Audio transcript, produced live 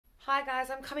Hi guys,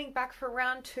 I'm coming back for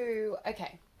round two.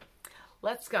 Okay,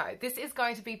 let's go. This is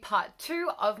going to be part two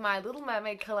of my Little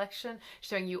Mermaid collection,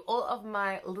 showing you all of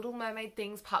my Little Mermaid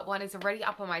things. Part one is already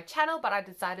up on my channel, but I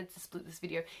decided to split this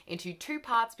video into two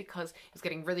parts because it's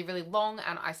getting really, really long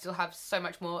and I still have so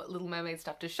much more Little Mermaid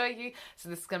stuff to show you. So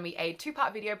this is going to be a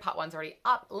two-part video. Part one's already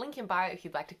up, link in bio if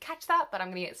you'd like to catch that, but I'm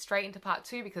going to get straight into part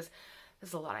two because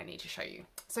there's a lot I need to show you.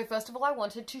 So first of all, I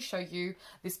wanted to show you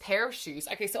this pair of shoes.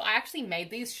 Okay, so I actually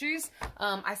made these shoes.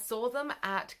 I saw them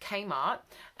at Kmart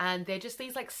and they're just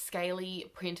these like scaly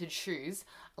printed shoes.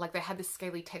 Like they had this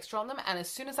scaly texture on them, and as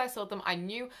soon as I saw them, I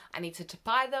knew I needed to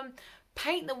buy them,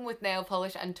 paint them with nail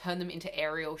polish and turn them into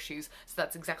Ariel shoes. So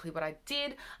that's exactly what I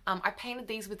did. I painted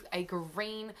these with a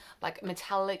green, like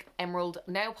metallic emerald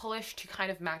nail polish to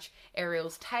kind of match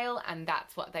Ariel's tail, and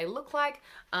that's what they look like.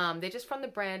 They're just from the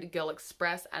brand Girl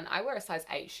Express, and I wear a size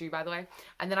 8 shoe, by the way.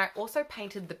 And then I also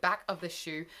painted the back of the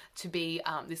shoe to be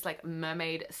this like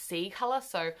mermaid sea color.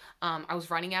 So I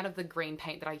was running out of the green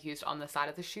paint that I used on the side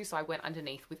of the shoe, so I went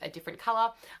underneath with a different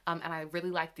color, and I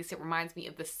really like this. It reminds me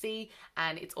of the sea,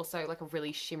 and it's also like a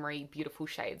really shimmery, beautiful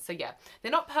shade. So yeah,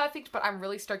 they're not perfect, but I'm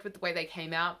really stoked with the way they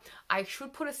came out. I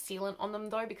should put a sealant on them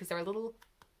though, because they're a little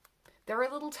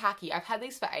tacky. I've had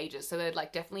these for ages, so they're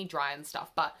like definitely dry and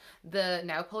stuff, but the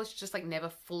nail polish just like never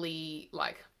fully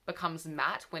like becomes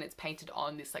matte when it's painted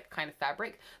on this like kind of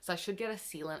fabric. So I should get a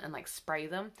sealant and like spray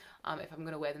them if I'm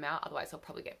gonna wear them out. Otherwise they'll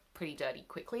probably get pretty dirty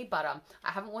quickly, but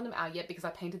I haven't worn them out yet because I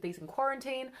painted these in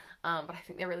quarantine, but I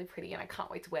think they're really pretty and I can't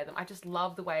wait to wear them. I just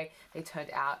love the way they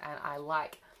turned out and I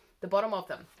like the bottom of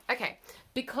them. Okay,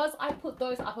 because I put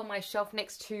those up on my shelf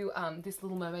next to this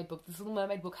Little Mermaid book. This Little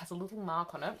Mermaid book has a little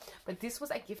mark on it, but this was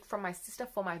a gift from my sister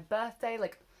for my birthday,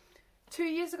 like 2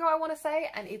 years ago, I want to say,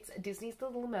 and it's Disney's The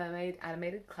Little Mermaid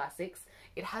Animated Classics.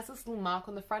 It has this little mark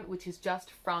on the front, which is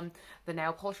just from the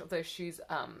nail polish of those shoes.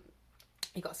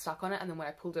 It got stuck on it, and then when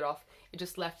I pulled it off, it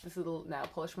just left this little nail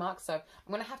polish mark. So I'm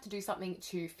going to have to do something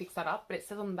to fix that up, but it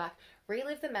says on the back,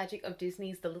 relive the magic of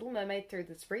Disney's The Little Mermaid through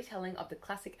this retelling of the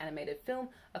classic animated film,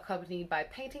 accompanied by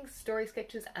paintings, story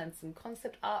sketches, and some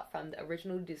concept art from the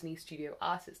original Disney studio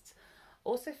artists.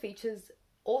 Also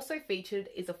featured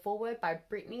is a foreword by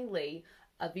Brittany Lee,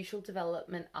 a visual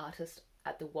development artist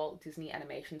at the Walt Disney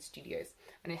Animation Studios.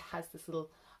 And it has this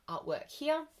little artwork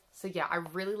here. So yeah, I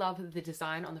really love the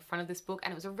design on the front of this book,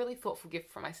 and it was a really thoughtful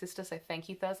gift from my sister, so thank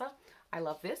you, Thurza. I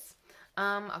love this.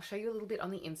 I'll show you a little bit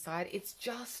on the inside. It's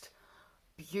just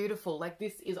beautiful. Like,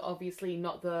 this is obviously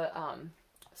not the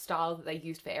style that they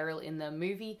used for Ariel in the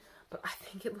movie, but I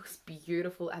think it looks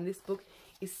beautiful, and this book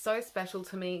is so special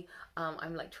to me.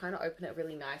 I'm like trying to open it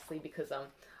really nicely because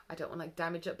I don't want to like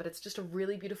damage it, but it's just a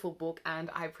really beautiful book and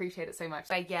I appreciate it so much.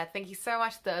 So yeah, thank you so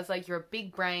much, Thurza. You're a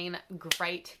big brain,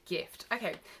 great gift.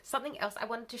 Okay, something else I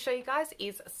wanted to show you guys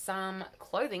is some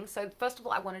clothing. So first of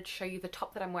all, I wanted to show you the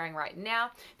top that I'm wearing right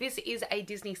now. This is a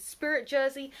Disney Spirit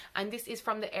jersey, and this is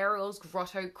from the Ariel's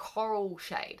Grotto Coral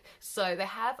shade. So they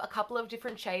have a couple of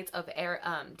different shades of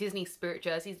Disney Spirit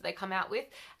jerseys that they come out with,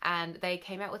 and they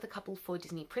came out with a couple for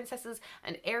Disney princesses,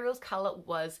 and Ariel's color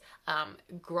was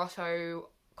Grotto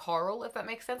Coral, if that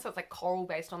makes sense. So it's like coral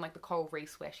based on like the coral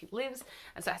reefs where she lives,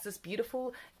 and so it has this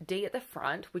beautiful D at the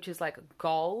front, which is like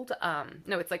gold,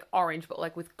 no, it's like orange, but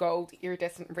like with gold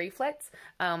iridescent reflex.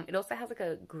 It also has like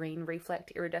a green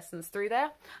reflect iridescence through there,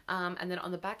 and then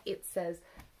on the back it says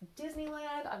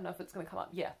Disneyland. I don't know if it's gonna come up.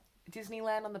 Yeah,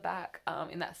 Disneyland on the back,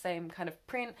 in that same kind of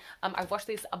print. I've watched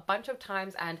this a bunch of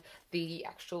times, and the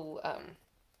actual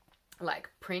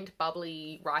like print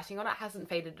bubbly writing on it hasn't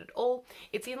faded at all.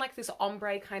 It's in like this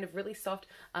ombre kind of really soft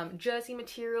jersey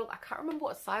material. I can't remember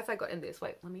what size I got in this.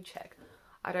 Wait, let me check.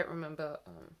 I don't remember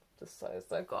the size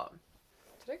I got.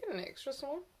 Did I get an extra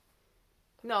small?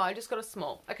 No, I just got a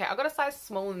small. Okay, I got a size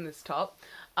small in this top,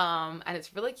 and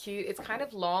it's really cute. It's kind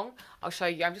of long. I'll show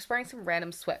you. I'm just wearing some random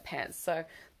sweatpants, so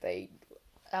they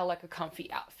are like a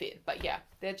comfy outfit. But yeah,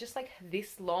 they're just like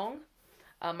this long.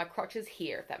 My crotch is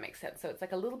here, if that makes sense. So it's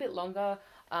like a little bit longer.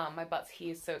 My butt's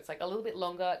here, so it's like a little bit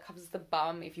longer. It covers the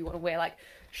bum. If you want to wear like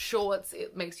shorts,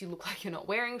 it makes you look like you're not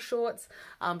wearing shorts.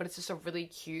 But it's just a really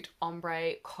cute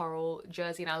ombre coral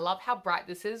jersey, and I love how bright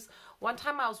this is. One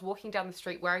time I was walking down the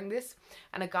street wearing this,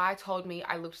 and a guy told me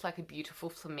I looked like a beautiful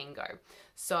flamingo.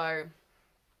 So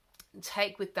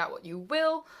take with that what you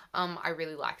will. I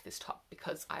really like this top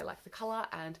because I like the color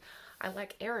and I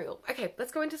like Ariel. Okay,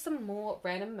 let's go into some more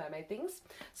random mermaid things.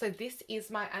 So this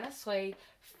is my Anna Sui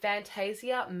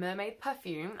Fantasia mermaid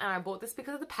perfume, and I bought this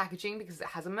because of the packaging, because it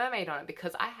has a mermaid on it,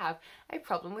 because I have a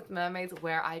problem with mermaids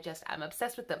where I just am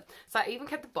obsessed with them. So I even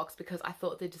kept the box because I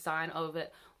thought the design of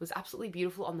it was absolutely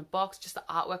beautiful on the box. Just the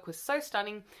artwork was so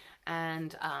stunning,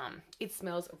 and it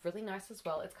smells really nice as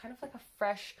well. It's kind of like a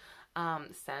fresh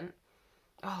scent.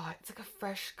 Oh, it's like a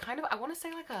fresh kind of, I want to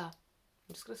say like a,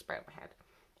 I'm just going to spray it on my head.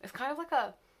 It's kind of like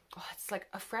a, oh, it's like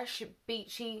a fresh,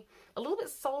 beachy, a little bit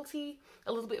salty,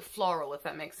 a little bit floral, if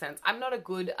that makes sense. I'm not a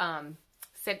good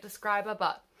scent describer,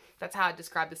 but that's how I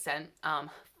describe the scent.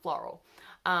 Floral.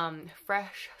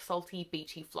 Fresh, salty,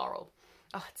 beachy, floral.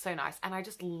 Oh, it's so nice. And I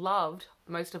just loved,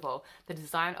 most of all, the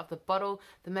design of the bottle.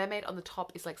 The mermaid on the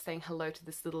top is like saying hello to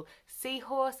this little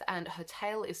seahorse, and her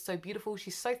tail is so beautiful.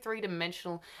 She's so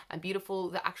three-dimensional and beautiful.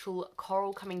 The actual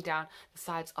coral coming down the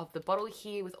sides of the bottle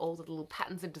here with all the little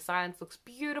patterns and designs looks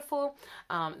beautiful.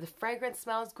 The fragrance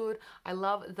smells good. I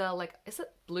love the, like, is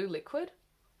it blue liquid?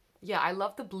 Yeah, I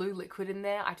love the blue liquid in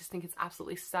there. I just think it's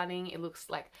absolutely stunning. It looks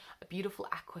like a beautiful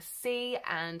aqua sea,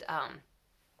 and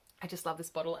I just love this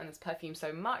bottle and this perfume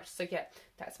so much. So yeah,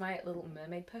 that's my little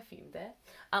mermaid perfume there.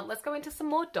 Let's go into some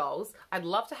more dolls. I'd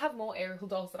love to have more Ariel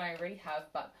dolls than I already have,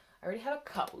 but I already have a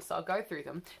couple, so I'll go through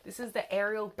them. This is the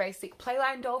Ariel Basic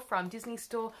Playline doll from Disney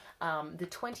Store, the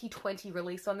 2020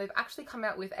 release one. They've actually come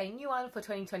out with a new one for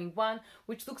 2021,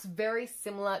 which looks very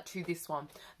similar to this one.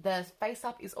 The face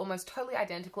up is almost totally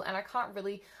identical, and I can't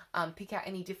really pick out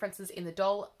any differences in the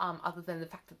doll other than the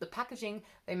fact that the packaging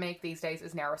they make these days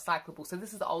is now recyclable. So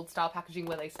this is the old style packaging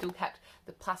where they still kept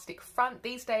the plastic front.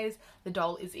 These days, the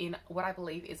doll is in what I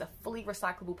believe is a fully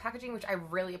recyclable packaging, which I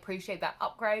really appreciate that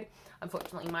upgrade.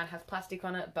 Unfortunately, mine has plastic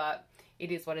on it, but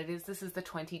it is what it is. This is the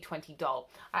 2020 doll.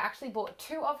 I actually bought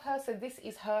two of her, so this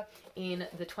is her in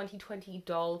the 2020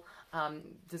 doll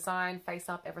design, face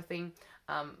up, everything.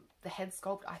 The head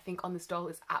sculpt, I think, on this doll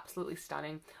is absolutely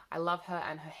stunning. I love her,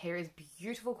 and her hair is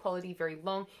beautiful quality, very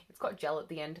long. It's got gel at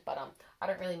the end, but I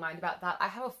don't really mind about that. I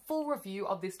have a full review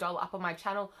of this doll up on my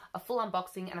channel, a full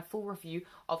unboxing and a full review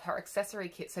of her accessory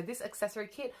kit. So this accessory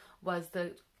kit was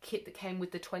the kit that came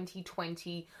with the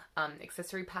 2020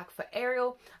 accessory pack for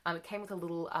Ariel. It came with a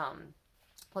little,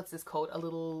 what's this called? A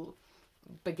little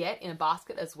baguette in a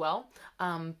basket as well.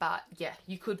 But yeah,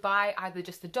 you could buy either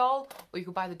just the doll, or you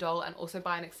could buy the doll and also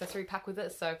buy an accessory pack with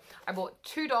it. So I bought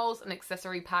two dolls, an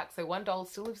accessory pack. So one doll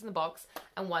still lives in the box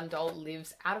and one doll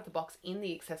lives out of the box in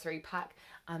the accessory pack.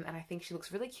 And I think she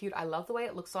looks really cute. I love the way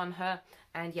it looks on her.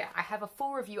 And yeah, I have a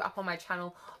full review up on my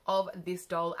channel of this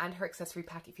doll and her accessory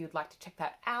pack if you'd like to check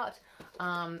that out.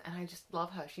 And I just love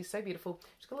her. She's so beautiful.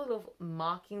 She's got a little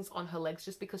markings on her legs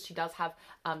just because she does have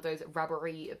those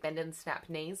rubbery bend and snap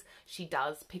knees. She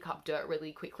does pick up dirt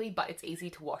really quickly, but it's easy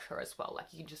to wash her as well.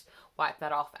 Like, you can just wipe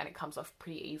that off and it comes off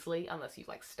pretty easily, unless you've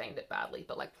like stained it badly.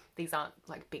 But like, these aren't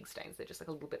like big stains. They're just like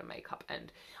a little bit of makeup,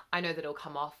 and I know that it'll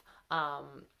come off.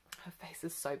 Her face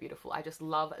is so beautiful. I just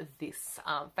love this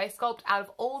face sculpt. Out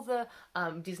of all the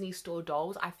Disney Store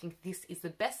dolls, I think this is the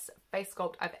best face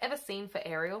sculpt I've ever seen for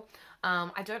Ariel.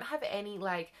 I don't have any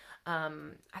like,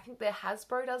 I think the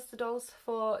Hasbro does the dolls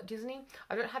for Disney.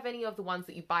 I don't have any of the ones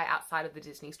that you buy outside of the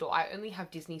Disney Store. I only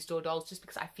have Disney Store dolls just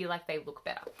because I feel like they look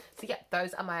better. So yeah,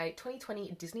 those are my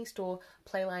 2020 Disney Store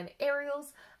Playline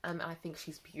Ariels. And I think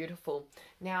she's beautiful.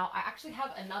 Now, I actually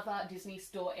have another Disney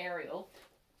Store Ariel.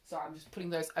 Sorry, I'm just putting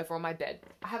those over on my bed.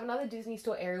 I have another Disney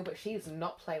Store Ariel, but she is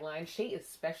not Playline. She is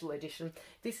Special Edition.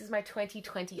 This is my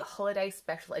 2020 Holiday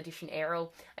Special Edition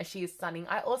Ariel, and she is stunning.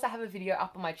 I also have a video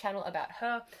up on my channel about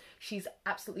her. She's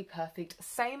absolutely perfect.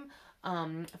 Same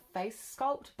face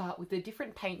sculpt, but with a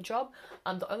different paint job.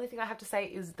 The only thing I have to say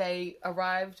is they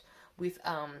arrived with,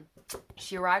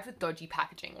 she arrived with dodgy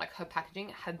packaging. Like, her packaging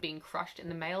had been crushed in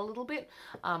the mail a little bit,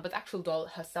 but the actual doll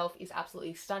herself is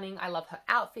absolutely stunning. I love her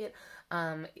outfit.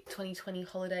 2020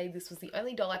 holiday, this was the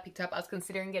only doll I picked up. I was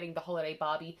considering getting the holiday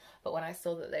Barbie, but when I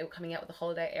saw that they were coming out with the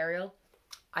holiday Ariel,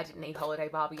 I didn't need holiday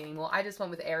Barbie anymore. I just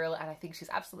went with Ariel, and I think she's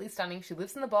absolutely stunning. She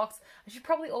lives in the box, and she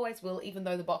probably always will, even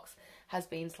though the box has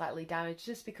been slightly damaged,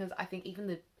 just because I think even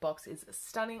the box is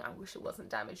stunning. I wish it wasn't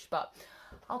damaged, but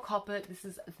I'll cop it. This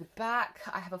is the back.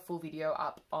 I have a full video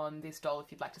up on this doll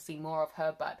if you'd like to see more of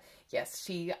her, but yes,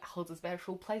 she holds a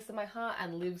special place in my heart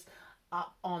and lives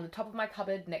up on the top of my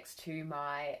cupboard next to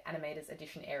my Animators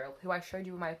Edition Ariel, who I showed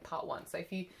you in my part 1. So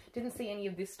if you didn't see any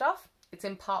of this stuff, it's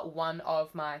in part 1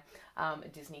 of my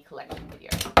Disney collection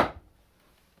video.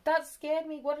 That scared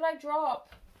me. What did I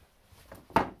drop?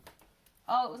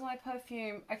 Oh, it was my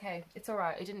perfume. Okay, it's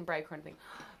alright. It didn't break or anything.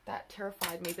 That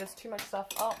terrified me. There's too much stuff.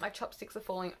 Oh, my chopsticks are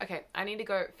falling. Okay, I need to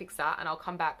go fix that, and I'll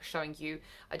come back showing you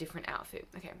a different outfit.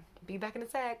 Okay, be back in a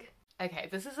sec. Okay,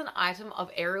 this is an item of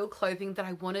Ariel clothing that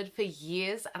I wanted for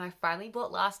years, and I finally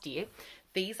bought last year.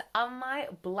 These are my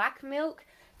Black Milk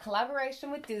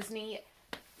collaboration with Disney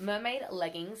mermaid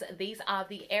leggings. These are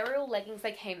the Ariel leggings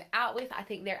they came out with. I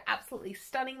think they're absolutely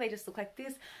stunning. They just look like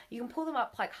this. You can pull them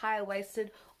up like higher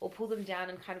waisted or pull them down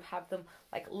and kind of have them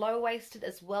like low waisted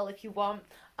as well if you want.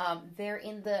 They're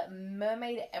in the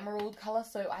mermaid emerald color,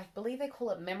 so I believe they call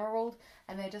it Memerald,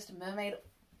 and they're just mermaid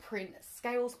print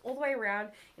scales all the way around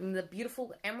in the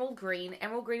beautiful emerald green.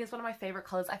 Emerald green is one of my favorite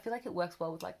colors. I feel like it works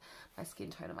well with like my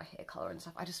skin tone and my hair color and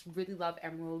stuff. I just really love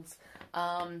emeralds.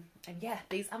 And yeah,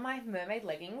 these are my mermaid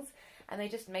leggings, and they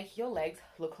just make your legs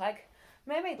look like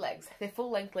mermaid legs. They're full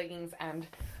length leggings, and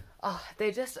oh,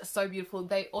 they're just so beautiful.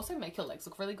 They also make your legs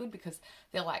look really good because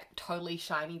they're like totally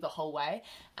shiny the whole way.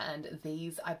 And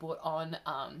these I bought on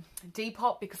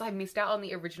Depop because I missed out on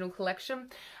the original collection,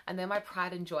 and they're my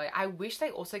pride and joy. I wish they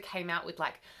also came out with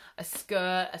like a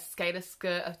skirt, a skater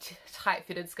skirt, a tight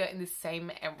fitted skirt in this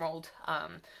same emerald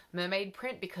mermaid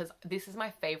print, because this is my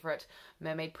favorite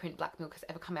mermaid print Black Milk has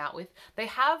ever come out with. They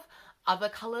have other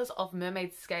colors of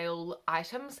mermaid scale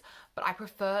items, but I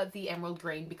prefer the emerald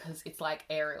green because it's like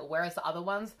Ariel, whereas the other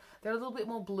ones, they're a little bit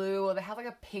more blue, or they have like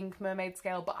a pink mermaid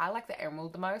scale, but I like the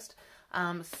emerald the most.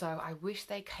 So I wish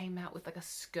they came out with like a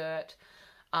skirt,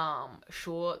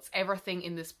 shorts, everything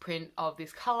in this print of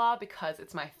this color, because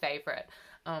it's my favorite.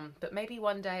 But maybe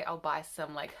one day I'll buy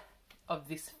some like of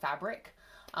this fabric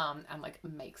and like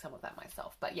make some of that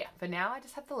myself. But yeah, for now I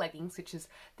just have the leggings, which is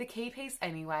the key piece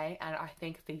anyway, and I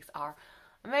think these are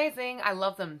amazing. I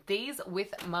love them. These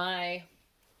with my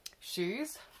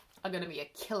shoes are going to be a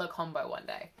killer combo one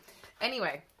day.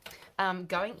 Anyway,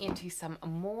 going into some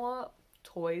more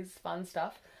toys, fun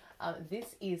stuff.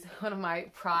 This is one of my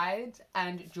pride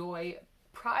and joy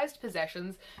prized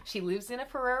possessions. She lives in a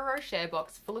Ferrero Rocher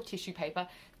box full of tissue paper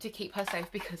to keep her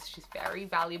safe because she's very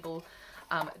valuable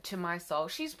to my soul.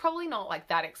 She's probably not like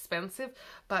that expensive,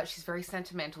 but she's very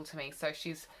sentimental to me. So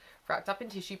she's wrapped up in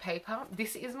tissue paper.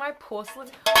 This is my porcelain.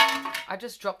 I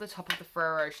just dropped the top of the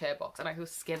Ferrero Rocher box, and I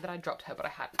was scared that I dropped her, but I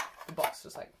hadn't. The box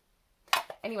was like...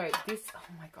 Anyway, this... Oh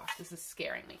my gosh, this is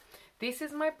scaring me. This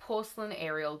is my porcelain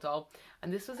Ariel doll,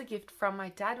 and this was a gift from my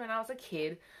dad when I was a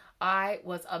kid. I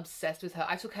was obsessed with her.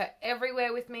 I took her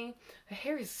everywhere with me. Her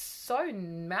hair is so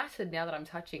matted now that I'm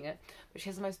touching it, but she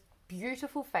has the most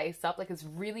beautiful face up, like it's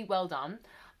really well done,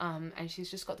 and she's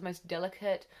just got the most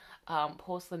delicate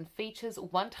porcelain features.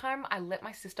 One time I let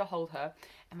my sister hold her,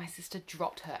 and my sister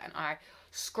dropped her, and I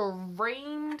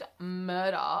screamed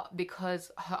murder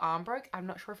because her arm broke. I'm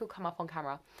not sure if it'll come up on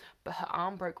camera, but her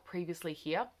arm broke previously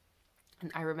here,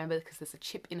 and I remember because there's a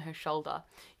chip in her shoulder.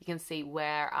 You can see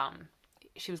where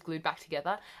she was glued back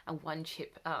together, and one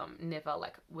chip never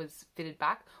like was fitted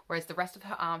back, whereas the rest of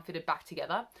her arm fitted back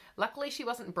together. Luckily she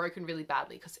wasn't broken really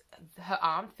badly because her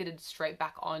arm fitted straight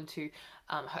back onto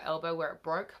her elbow where it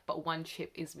broke, but one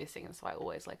chip is missing, and so I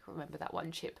always like remember that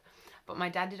one chip. But my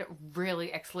dad did a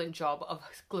really excellent job of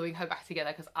gluing her back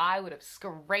together because I would have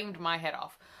screamed my head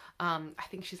off. I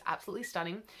think she's absolutely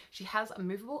stunning. She has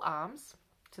movable arms,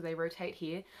 so they rotate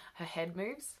here. Her head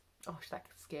moves. Oh, that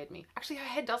scared me. Actually, her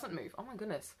head doesn't move. Oh my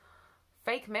goodness.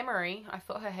 Fake memory. I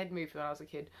thought her head moved when I was a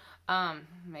kid.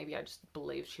 Maybe I just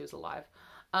believed she was alive.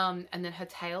 And then her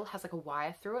tail has like a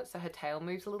wire through it, so her tail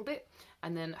moves a little bit.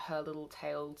 And then her little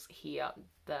tails here,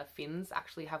 the fins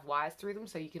actually have wires through them,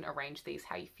 so you can arrange these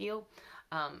how you feel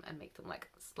and make them like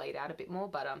splayed out a bit more.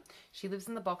 But she lives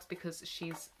in the box because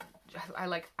she's...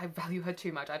 I value her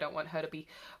too much. I don't want her to be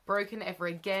broken ever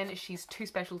again. She's too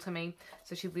special to me.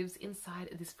 So she lives inside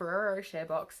this Ferrero Rocher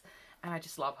box, and I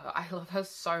just love her. I love her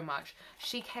so much.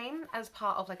 She came as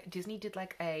part of like Disney did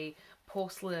like a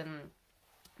porcelain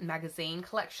magazine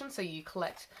collection, so you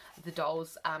collect the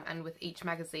dolls, and with each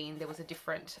magazine there was a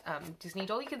different Disney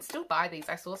doll. You can still buy these.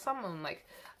 I saw some on like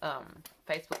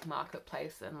Facebook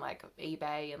Marketplace and like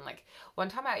eBay, and like one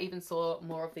time I even saw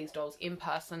more of these dolls in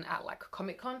person at like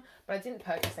Comic-Con, but I didn't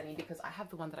purchase any because I have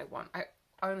the one that I want. I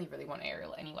only really want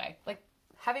Ariel anyway. Like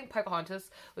having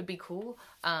Pocahontas would be cool,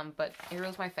 but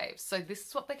Ariel's my fave. So this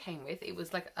is what they came with. It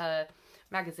was like a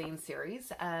magazine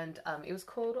series, and it was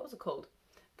called, what was it called?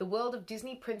 The World of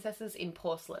Disney Princesses in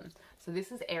Porcelain. So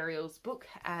this is Ariel's book,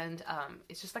 and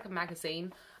it's just like a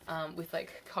magazine with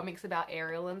like comics about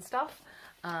Ariel and stuff,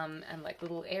 and like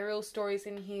little Ariel stories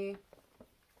in here.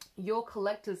 Your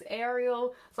Collector's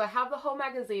Ariel. So I have the whole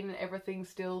magazine and everything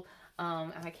still,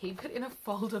 and I keep it in a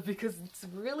folder because it's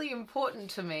really important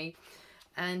to me.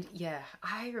 And yeah,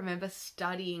 I remember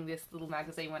studying this little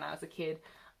magazine when I was a kid,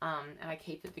 and I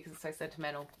keep it because it's so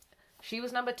sentimental. She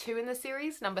was number 2 in the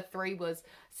series. Number 3 was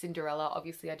Cinderella.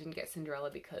 Obviously, I didn't get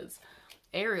Cinderella because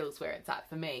Ariel's where it's at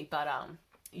for me. But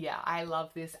yeah, I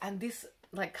love this. And this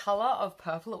like color of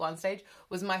purple at one stage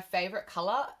was my favorite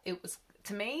color. It was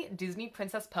to me, Disney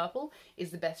Princess Purple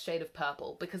is the best shade of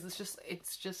purple because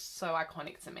it's just so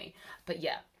iconic to me. But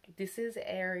yeah, this is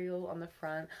Ariel on the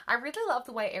front. I really love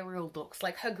the way Ariel looks.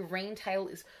 Like, her green tail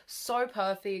is so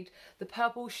perfect. The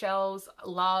purple shells,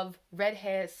 love, red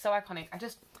hair, so iconic.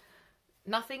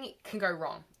 Nothing can go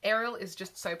wrong. Ariel is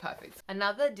just so perfect.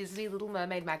 Another Disney Little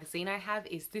Mermaid magazine I have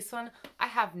is this one. I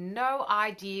have no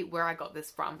idea where I got this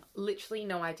from. Literally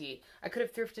no idea. I could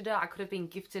have thrifted it. I could have been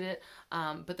gifted it.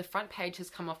 But the front page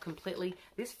has come off completely.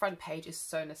 This front page is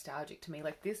so nostalgic to me.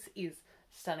 Like, this is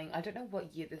stunning. I don't know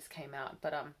what year this came out,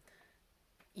 but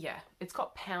yeah, it's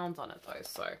got pounds on it though.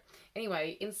 So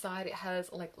anyway, inside it has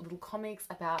like little comics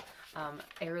about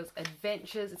Ariel's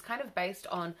adventures. It's kind of based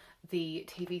on the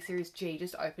TV series G.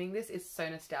 Just opening this is so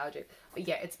nostalgic. But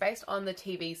yeah, it's based on the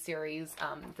TV series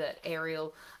that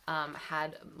Ariel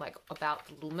had, like, about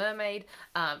the Little Mermaid.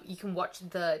 You can watch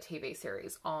the TV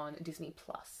series on Disney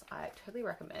Plus. I totally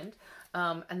recommend.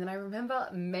 And then I remember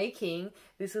making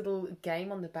this little game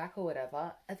on the back or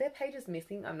whatever. Are there pages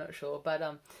missing? I'm not sure,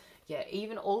 but yeah,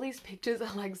 even all these pictures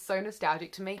are like so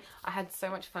nostalgic to me. I had so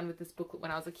much fun with this booklet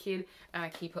when I was a kid, and I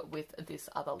keep it with this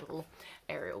other little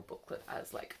Ariel booklet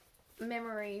as like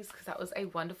memories, because that was a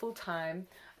wonderful time.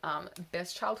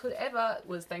 Best childhood ever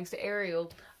was thanks to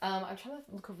Ariel. I'm trying to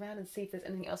look around and see if there's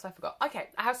anything else I forgot. Okay,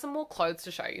 I have some more clothes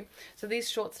to show you. So these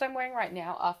shorts that I'm wearing right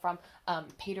now are from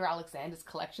Peter Alexander's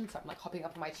collection. So I'm like hopping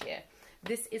up on my chair.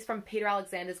 This is from Peter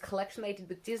Alexander's collection they did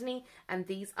with Disney, and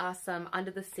these are some Under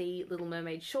the Sea Little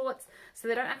Mermaid shorts. So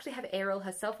they don't actually have Ariel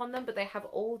herself on them, but they have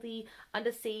all the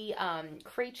undersea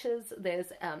creatures.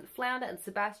 There's Flounder and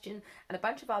Sebastian and a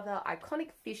bunch of other iconic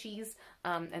fishies,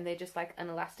 and they're just like an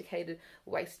elasticated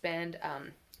waistband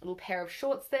little pair of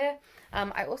shorts there.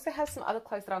 I also have some other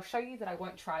clothes that I'll show you that I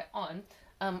won't try on.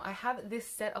 I have this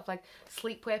set of like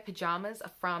sleepwear pajamas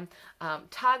from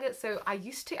Target. So I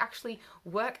used to actually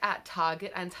work at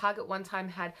Target, and Target one time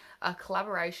had a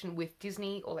collaboration with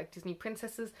Disney, or like Disney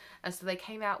princesses, and so they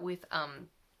came out with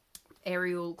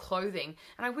Ariel clothing,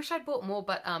 and I wish I'd bought more,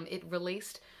 but it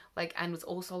released like and was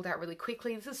all sold out really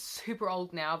quickly. This is super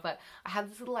old now, but I had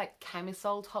this little like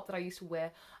camisole top that I used to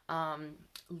wear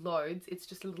loads. It's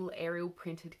just a little Ariel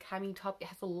printed cami top. It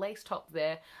has a lace top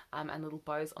there and little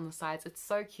bows on the sides. It's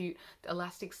so cute. The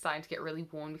elastic's starting to get really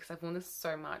worn because I've worn this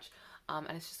so much, and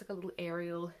it's just like a little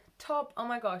Ariel top. Oh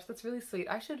my gosh, that's really sweet.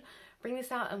 I should bring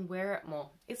this out and wear it more.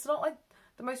 It's not like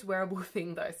the most wearable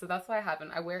thing though, so that's why I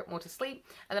haven't. I wear it more to sleep.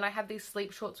 And then I have these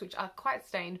sleep shorts which are quite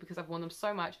stained because I've worn them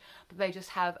so much, but they just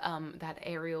have that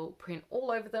Ariel print all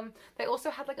over them. They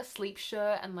also had like a sleep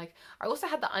shirt, and like I also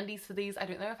had the undies for these. I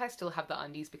don't know if I still have the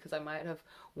undies because I might have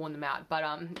worn them out, but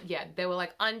yeah, there were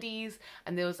like undies,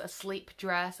 and there was a sleep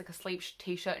dress, like a sleep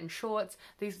t-shirt and shorts.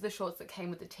 These are the shorts that came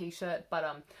with the t-shirt,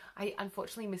 but I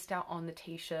unfortunately missed out on the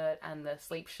t-shirt and the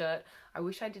sleep shirt. I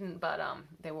wish I didn't, but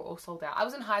they were all sold out. I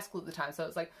was in high school at the time, so it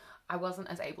was like I wasn't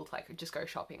as able to like just go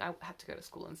shopping. I had to go to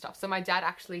school and stuff. So my dad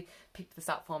actually picked this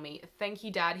up for me. Thank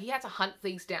you, Dad. He had to hunt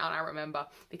these down, I remember,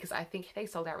 because I think they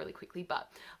sold out really quickly, but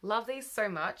love these so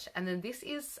much. And then this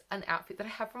is an outfit that I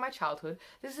have from my childhood.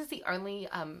 This is the only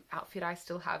outfit I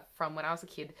still have from when I was a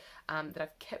kid that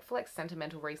I've kept for like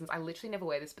sentimental reasons. I literally never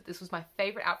wear this, but this was my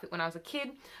favorite outfit when I was a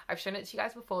kid. I've shown it to you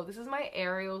guys before. This is my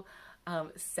Ariel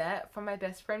set from my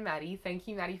best friend Maddie. Thank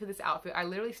you, Maddie, for this outfit. I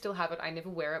literally still have it. I never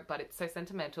wear it, but it's so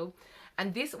sentimental.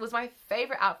 And this was my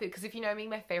favorite outfit because if you know me,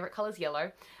 my favorite color is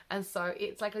yellow, and so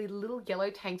it's like a little yellow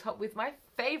tank top with my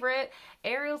favorite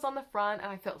Ariel's on the front, and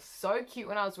I felt so cute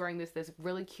when I was wearing this. There's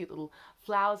really cute little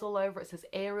flowers all over. It says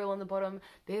Ariel on the bottom.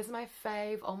 There's my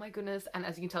fave. Oh my goodness. And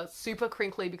as you can tell, it's super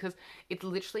crinkly because it's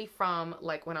literally from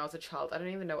like when I was a child. I don't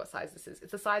even know what size this is.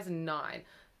 It's a size 9.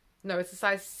 No, it's a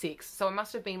size 6. So it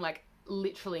must have been like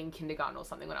literally in kindergarten or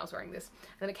something when I was wearing this.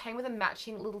 And then it came with a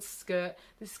matching little skirt.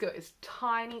 This skirt is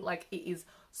tiny, like it is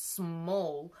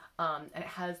small, and it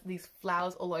has these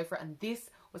flowers all over it, and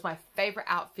this was my favorite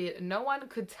outfit. No one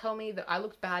could tell me that I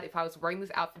looked bad if I was wearing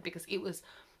this outfit because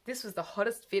this was the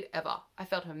hottest fit ever. I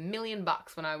felt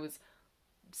 $1,000,000 when I was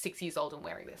 6 years old and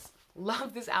wearing this.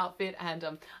 Love this outfit,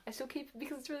 and I still keep it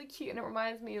because it's really cute and it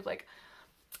reminds me of like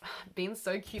being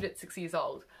so cute at 6 years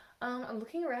old. I'm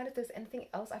looking around if there's anything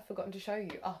else I've forgotten to show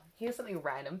you. Oh, here's something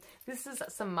random. This is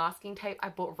some masking tape I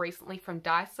bought recently from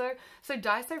Daiso. So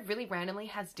Daiso really randomly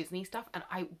has Disney stuff, and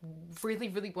I really,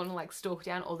 really want to like stalk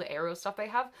down all the Ariel stuff they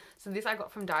have. So this I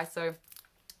got from Daiso,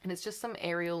 and it's just some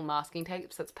Ariel masking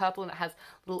tape. So it's purple and it has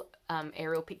little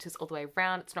Ariel pictures all the way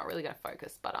around. It's not really going to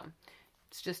focus, but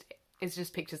it's just it's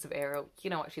just pictures of Ariel. You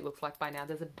know what she looks like by now.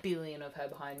 There's a billion of her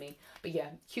behind me. But yeah,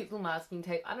 cute little masking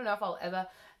tape. I don't know if I'll ever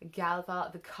gather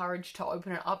the courage to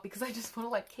open it up because I just want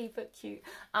to like keep it cute.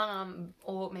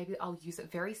 Or maybe I'll use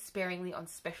it very sparingly on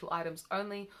special items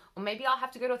only. Or maybe I'll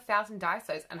have to go to 1,000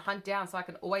 Daisos and hunt down so I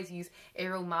can always use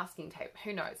Ariel masking tape.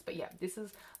 Who knows? But yeah, this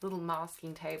is little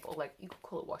masking tape, or like you could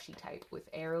call it washi tape with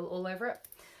Ariel all over it.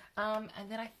 And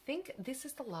then I think this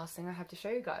is the last thing I have to show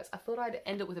you guys. I thought I'd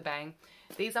end it with a bang.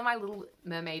 These are my Little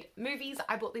Mermaid movies.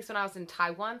 I bought these when I was in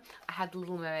Taiwan. I had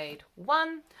Little Mermaid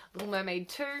 1, Little Mermaid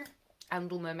 2, and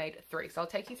Little Mermaid 3. So I'll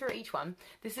take you through each one.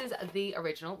 This is the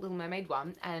original Little Mermaid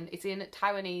 1, and it's in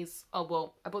Taiwanese. Oh,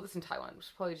 well, I bought this in Taiwan, which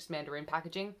is probably just Mandarin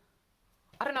packaging.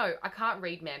 I don't know. I can't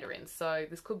read Mandarin, so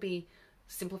this could be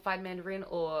simplified Mandarin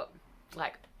or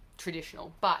like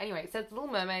traditional. But anyway, it says Little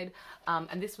Mermaid,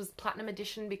 and this was Platinum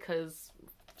Edition because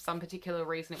for some particular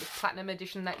reason it was Platinum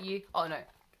Edition that year. Oh no,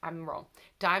 I'm wrong.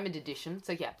 Diamond Edition.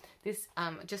 So yeah, this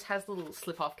just has the little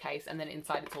slip-off case, and then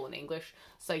inside it's all in English.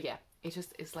 So yeah, it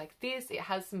just is like this. It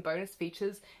has some bonus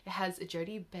features. It has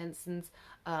Jodie Benson's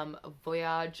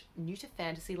Voyage New to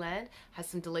Fantasyland, has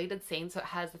some deleted scenes. So it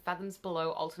has the Fathoms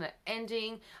Below alternate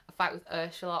ending, a fight with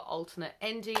Ursula alternate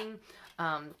ending.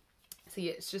 So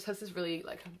yeah, it just has this really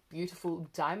like beautiful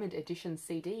diamond edition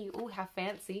CD. Oh, how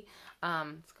fancy.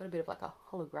 It's got a bit of like a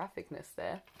holographicness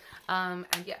there. And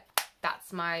yeah,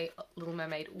 that's my Little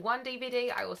Mermaid 1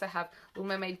 DVD. I also have Little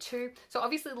Mermaid 2. So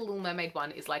obviously the Little Mermaid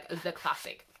 1 is like the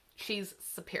classic. She's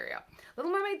superior.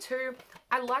 Little Mermaid 2,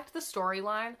 I liked the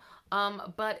storyline,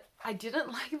 but I didn't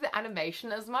like the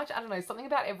animation as much. I don't know, something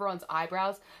about everyone's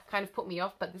eyebrows kind of put me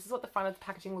off, but this is what the front of the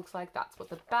packaging looks like. That's what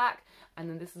the back, and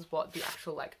then this is what the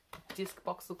actual like disc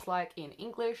box looks like in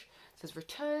English. It says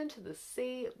Return to the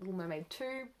Sea, Little Mermaid 2,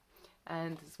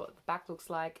 and this is what the back looks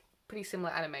like. Pretty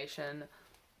similar animation.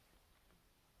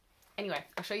 Anyway,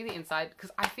 I'll show you the inside because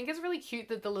I think it's really cute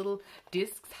that the little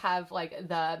discs have like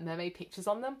the mermaid pictures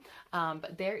on them.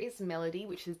 But there is Melody,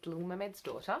 which is Little Mermaid's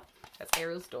daughter. That's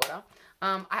Ariel's daughter.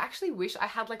 I actually wish I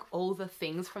had like all the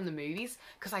things from the movies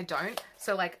because I don't.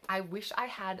 So like I wish I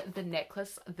had the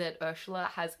necklace that Ursula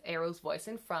has Ariel's voice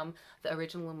in from the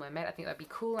original Little Mermaid. I think that'd be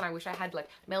cool. And I wish I had like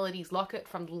Melody's locket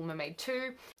from Little Mermaid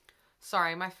 2.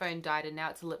 Sorry, my phone died and now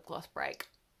it's a lip gloss break.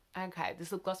 Okay,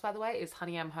 this lip gloss, by the way, is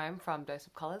Honey I'm Home from Dose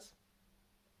of Colours.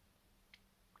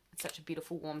 It's such a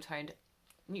beautiful warm-toned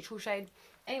neutral shade.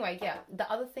 Anyway, yeah, the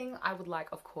other thing I would like,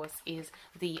 of course, is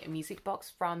the music box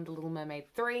from The Little Mermaid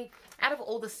 3. Out of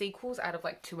all the sequels, out of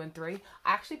like 2 and 3,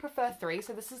 I actually prefer 3.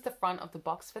 So this is the front of the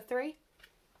box for 3.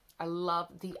 I love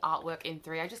the artwork in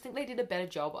 3. I just think they did a better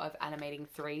job of animating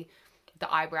 3.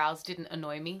 The eyebrows didn't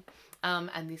annoy me.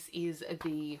 And this is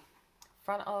the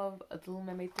front of The Little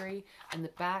Mermaid 3 and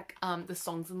the back. The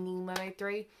songs in The Little Mermaid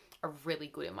 3 are really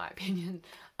good in my opinion.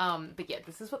 But yeah,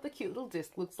 this is what the cute little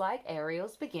disc looks like.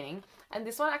 Ariel's beginning. And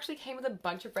this one actually came with a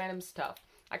bunch of random stuff.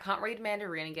 I can't read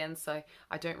Mandarin again, so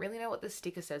I don't really know what the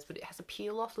sticker says, but it has a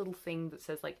peel off little thing that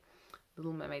says like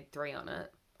Little Mermaid 3 on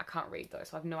it. I can't read though,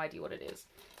 so I have no idea what it is.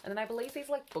 And then I believe these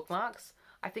are like bookmarks.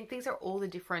 I think these are all the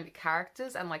different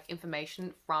characters and like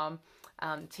information from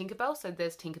Tinkerbell. So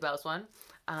there's Tinkerbell's one.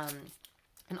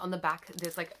 And on the back,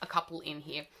 there's like a couple in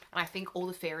here. And I think all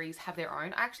the fairies have their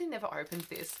own. I actually never opened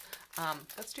this.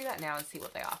 Let's do that now and see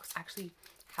what they are. Because I actually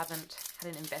haven't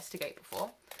had an investigate before.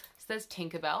 So there's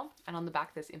Tinkerbell. And on the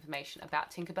back, there's information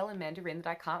about Tinkerbell in Mandarin that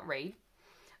I can't read.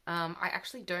 I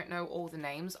actually don't know all the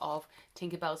names of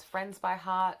Tinkerbell's friends by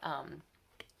heart.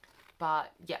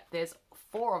 But yeah, there's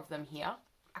 4 of them here.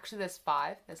 Actually, there's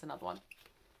 5. There's another one.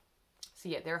 So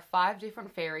yeah, there are 5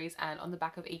 different fairies, and on the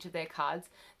back of each of their cards,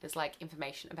 there's like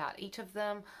information about each of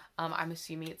them. I'm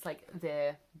assuming it's like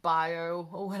their bio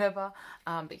or whatever.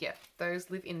 But yeah, those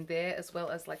live in there, as well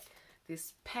as like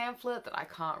this pamphlet that I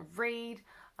can't read.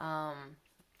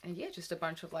 And yeah, just a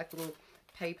bunch of like little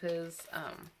papers.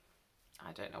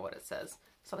 I don't know what it says.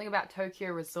 Something about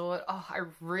Tokyo Resort. Oh, I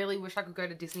really wish I could go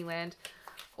to Disneyland.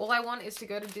 All I want is to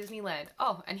go to Disneyland.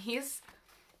 Oh, and here's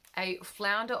a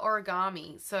flounder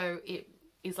origami. So it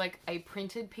is like a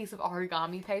printed piece of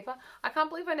origami paper. I can't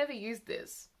believe I never used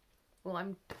this. Well,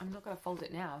 I'm not going to fold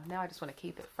it now. Now I just want to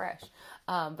keep it fresh.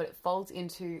 But it folds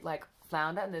into like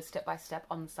flounder, and there's step by step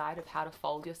on the side of how to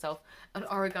fold yourself an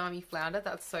origami flounder.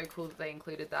 That's so cool that they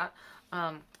included that.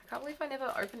 I can't believe I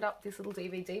never opened up this little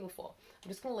DVD before. I'm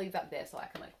just going to leave that there so I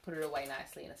can like put it away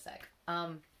nicely in a sec.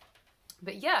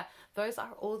 But yeah, those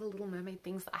are all the Little Mermaid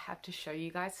things that I have to show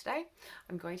you guys today.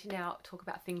 I'm going to now talk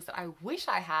about things that I wish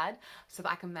I had so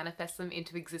that I can manifest them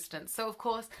into existence. So of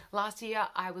course, last year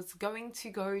I was going to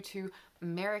go to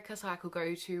America so I could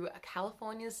go to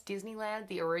California's Disneyland,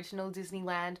 the original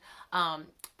Disneyland.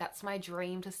 That's my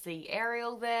dream, to see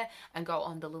Ariel there and go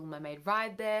on the Little Mermaid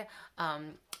ride there.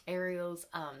 Ariel's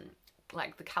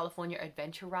like the California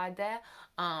Adventure ride there,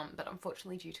 but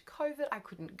unfortunately due to COVID I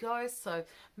couldn't go, so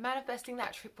manifesting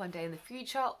that trip one day in the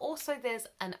future. Also, there's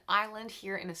an island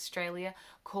here in Australia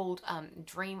called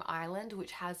Dream Island,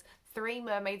 which has 3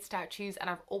 mermaid statues, and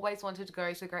I've always wanted to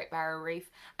go to the Great Barrier Reef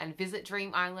and visit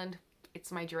Dream Island.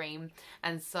 It's my dream,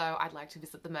 and so I'd like to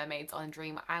visit the mermaids on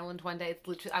Dream Island one day. It's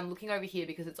literally, I'm looking over here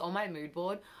because it's on my mood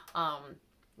board.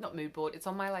 Not mood board, it's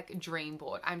on my like dream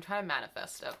board. I'm trying to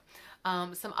manifest it.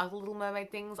 Some other Little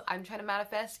Mermaid things I'm trying to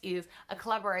manifest is a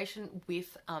collaboration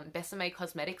with Mermaid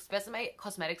Cosmetics. Mermaid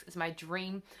Cosmetics is my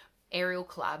dream Ariel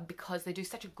collab because they do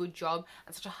such a good job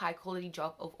and such a high quality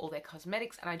job of all their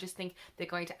cosmetics, and I just think they're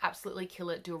going to absolutely kill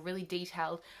it, do a really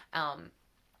detailed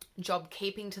job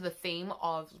keeping to the theme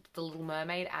of the Little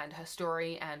Mermaid and her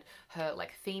story and her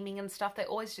like theming and stuff. They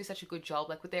always do such a good job,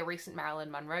 like with their recent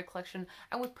Marilyn Monroe collection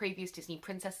and with previous Disney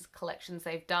princesses collections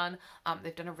they've done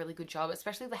a really good job,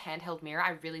 especially the handheld mirror.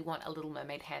 I really want a Little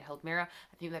Mermaid handheld mirror.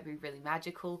 I think that'd be really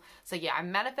magical. So yeah,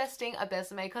 I'm manifesting a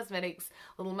Mermaid Cosmetics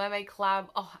Little Mermaid collab,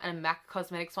 and a MAC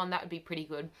Cosmetics one. That would be pretty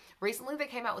good. Recently they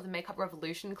came out with a Makeup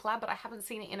Revolution collab, but I haven't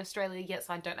seen it in Australia yet,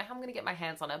 so I don't know how I'm gonna get my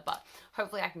hands on it, but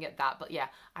hopefully I can get that. But yeah,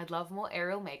 I'd love more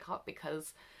Ariel makeup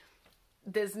because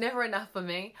there's never enough for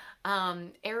me.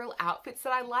 Ariel outfits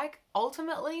that I like.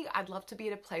 Ultimately, I'd love to be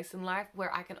at a place in life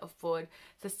where I can afford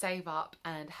to save up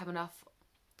and have enough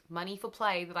money for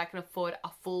play that I can afford a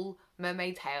full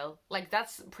mermaid tail. Like,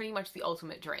 that's pretty much the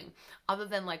ultimate dream. Other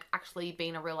than like actually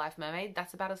being a real life mermaid,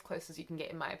 that's about as close as you can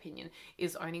get in my opinion,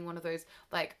 is owning one of those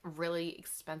like really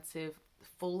expensive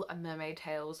full mermaid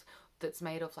tails that's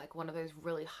made of like one of those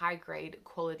really high grade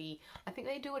quality, I think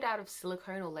they do it out of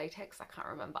silicone or latex, I can't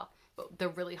remember, but the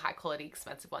really high quality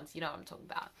expensive ones, you know what I'm talking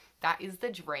about. That is the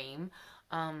dream.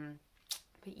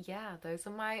 But yeah, those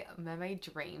are my mermaid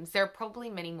dreams. There are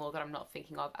probably many more that I'm not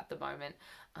thinking of at the moment.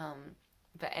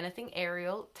 But anything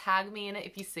Ariel, tag me in it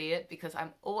if you see it, because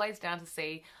I'm always down to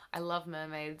see. I love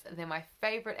mermaids. They're my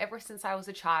favorite ever since I was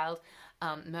a child.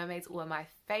 Mermaids were my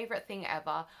favorite thing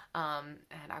ever, and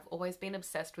I've always been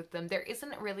obsessed with them. There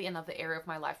isn't really another area of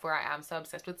my life where I am so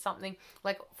obsessed with something.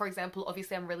 Like, for example,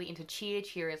 obviously I'm really into cheer.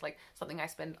 Cheer is like something I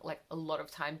spend like a lot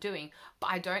of time doing, but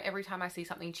I don't every time I see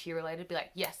something cheer related be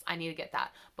like, yes, I need to get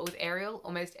that. But with Ariel,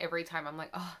 almost every time I'm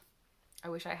like, oh, I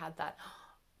wish I had that.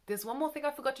 There's one more thing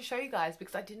I forgot to show you guys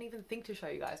because I didn't even think to show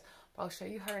you guys, but I'll show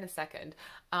you her in a second.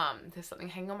 There's something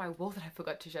hanging on my wall that I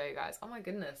forgot to show you guys. Oh my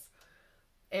goodness.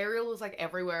 Ariel is like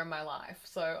everywhere in my life,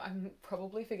 so I'm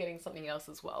probably forgetting something else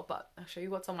as well, but I'll show you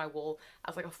what's on my wall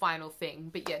as like a final thing.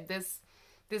 But yeah,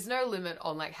 there's no limit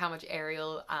on like how much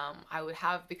Ariel I would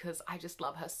have, because I just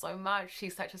love her so much.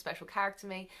 She's such a special character to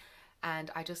me.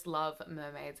 And I just love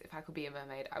mermaids. If I could be a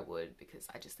mermaid, I would, because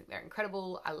I just think they're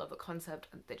incredible. I love the concept.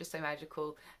 They're just so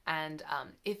magical. And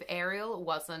if Ariel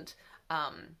wasn't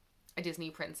a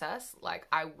Disney princess, like,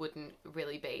 I wouldn't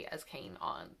really be as keen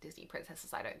on Disney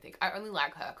princesses, I don't think. I only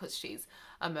like her because she's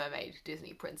a mermaid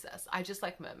Disney princess. I just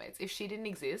like mermaids. If she didn't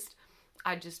exist,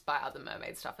 I'd just buy other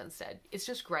mermaid stuff instead. It's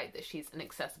just great that she's an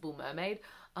accessible mermaid.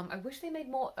 I wish they made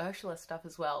more Ursula stuff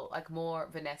as well, like more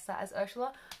Vanessa as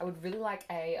Ursula. I would really like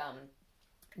a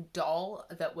doll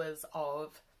that was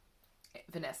of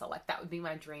Vanessa. Like, that would be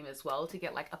my dream as well, to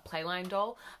get like a Playline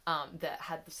doll that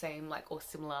had the same like or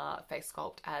similar face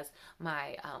sculpt as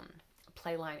my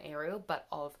Playline Ariel, but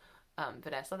of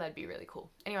Vanessa. That'd be really cool.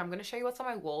 Anyway, I'm going to show you what's on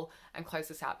my wall and close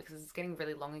this out because it's getting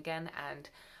really long again, and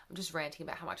I'm just ranting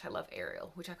about how much I love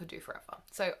Ariel, which I could do forever.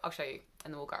 So I'll show you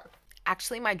and then we'll go.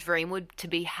 Actually, my dream would to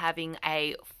be having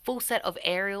a full set of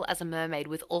Ariel as a mermaid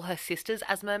with all her sisters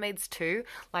as mermaids too,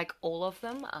 like all of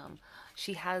them.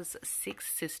 She has 6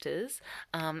 sisters,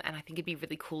 and I think it'd be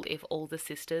really cool if all the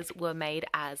sisters were made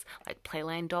as like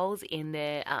Playline dolls in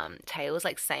their tails,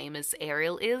 like same as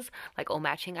Ariel is, like all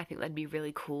matching. I think that'd be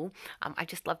really cool. I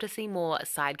just love to see more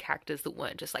side characters that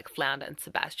weren't just like Flounder and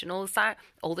Sebastian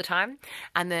all the time.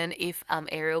 And then if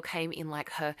Ariel came in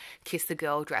like her Kiss the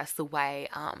Girl dress, the way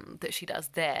that she does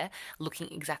there,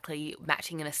 looking exactly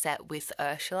matching in a set with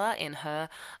Ursula in her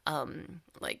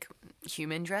like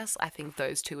human dress, I think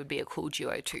those two would be a cool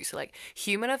duo too. So like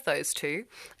human of those two,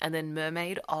 and then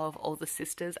mermaid of all the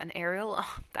sisters and Ariel.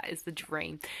 Oh, that is the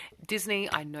dream.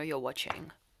 Disney, I know you're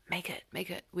watching. make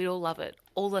it. We'd all love it.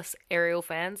 All us Ariel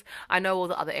fans. I know all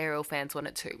the other Ariel fans want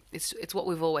it too. It's what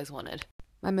we've always wanted.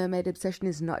 My mermaid obsession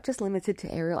is not just limited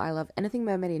to Ariel. I love anything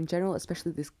mermaid in general,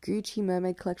 especially this Gucci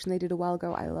mermaid collection they did a while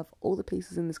ago. I love all the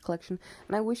pieces in this collection,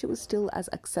 and I wish it was still as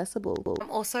accessible.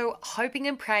 I'm also hoping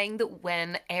and praying that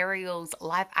when Ariel's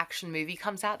live action movie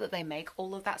comes out that they make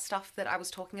all of that stuff that I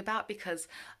was talking about, because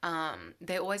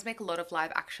they always make a lot of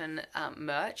live action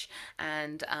merch,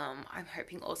 and I'm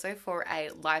hoping also for a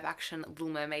live action Little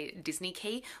Mermaid Disney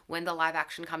key. When the live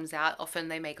action comes out, often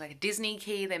they make like a Disney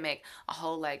key, they make a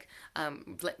whole like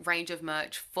range of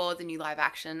merch for the new live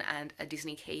action, and a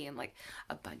Disney key and like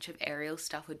a bunch of Ariel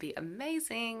stuff would be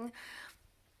amazing.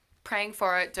 Praying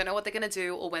for it. Don't know what they're gonna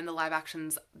do or when the live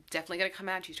action's definitely gonna come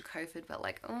out due to COVID, but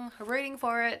like, rooting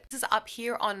for it. This is up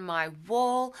here on my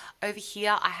wall. Over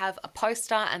here I have a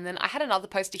poster, and then I had another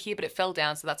poster here but it fell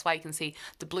down, so that's why you can see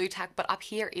the blue tack. But up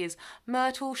here is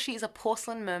Myrtle. She's a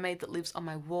porcelain mermaid that lives on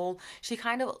my wall. She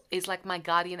kind of is like my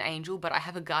guardian angel, but I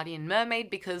have a guardian mermaid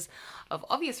because of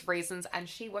obvious reasons, and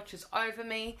she watches over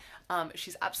me.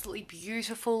 She's absolutely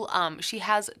beautiful. She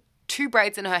has 2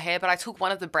 braids in her hair, but I took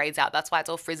one of the braids out. That's why it's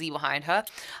all frizzy behind her.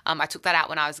 I took that out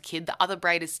when I was a kid. The other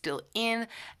braid is still in,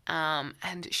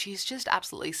 and she's just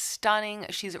absolutely stunning.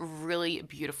 She's really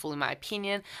beautiful in my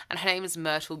opinion, and her name is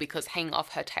Myrtle because hanging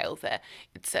off her tail there,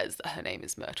 it says that her name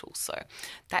is Myrtle. So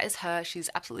that is her. She's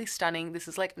absolutely stunning. This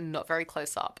is like not very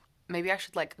close up. Maybe I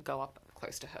should like go up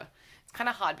close to her. It's kind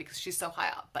of hard because she's so high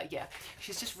up, but yeah,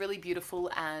 she's just really beautiful,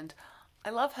 and I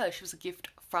love her. She was a gift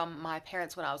from my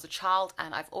parents when I was a child,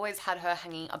 and I've always had her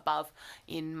hanging above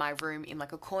in my room in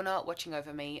like a corner watching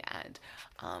over me, and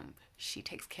she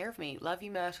takes care of me. Love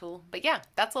you, Myrtle. But yeah,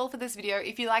 that's all for this video.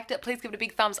 If you liked it, please give it a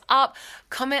big thumbs up.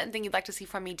 Comment anything you'd like to see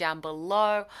from me down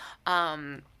below.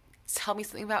 Tell me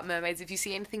something about mermaids. If you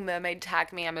see anything mermaid,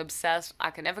 tag me. I'm obsessed.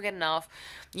 I can never get enough.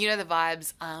 You know the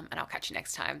vibes, and I'll catch you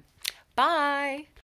next time. Bye!